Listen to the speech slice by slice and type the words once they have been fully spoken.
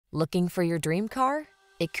Looking for your dream car?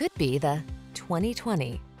 It could be the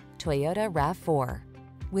 2020 Toyota RAV4.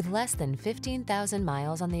 With less than 15,000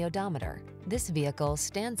 miles on the odometer, this vehicle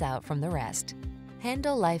stands out from the rest.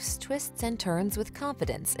 Handle life's twists and turns with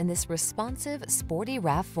confidence in this responsive, sporty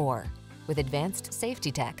RAV4. With advanced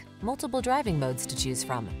safety tech, multiple driving modes to choose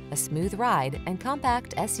from, a smooth ride, and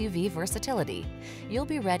compact SUV versatility, you'll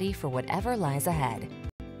be ready for whatever lies ahead.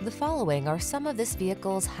 The following are some of this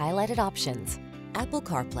vehicle's highlighted options: Apple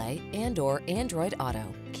CarPlay and/or Android Auto,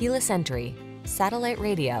 keyless entry, satellite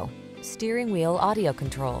radio, steering wheel audio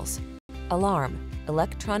controls, alarm,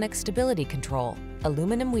 electronic stability control,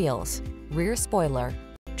 aluminum wheels, rear spoiler,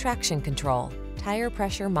 traction control, tire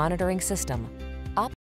pressure monitoring system,